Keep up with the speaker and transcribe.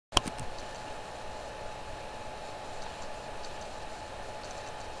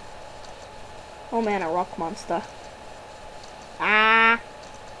Oh man, a rock monster. Ah!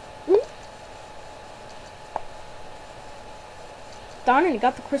 Ooh. Darn it, he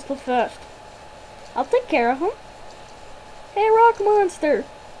got the crystal first. I'll take care of him. Hey, rock monster!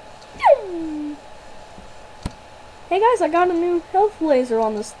 Hey guys, I got a new health laser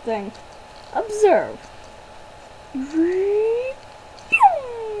on this thing. Observe. I'm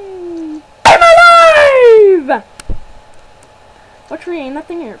alive! Watch me aim that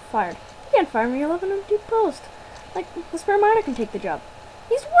thing and you're fired. You can't fire me, you're left an empty post. Like, the spare miner can take the job.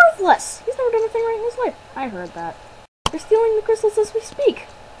 He's worthless! He's never done a thing right in his life. I heard that. They're stealing the crystals as we speak.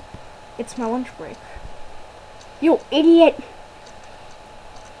 It's my lunch break. You idiot!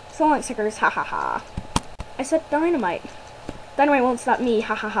 So long, suckers, ha ha ha. I said dynamite. Dynamite won't stop me,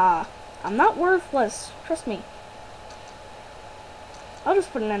 ha ha ha. I'm not worthless, trust me. I'll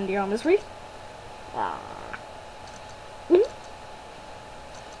just put an end to your misery.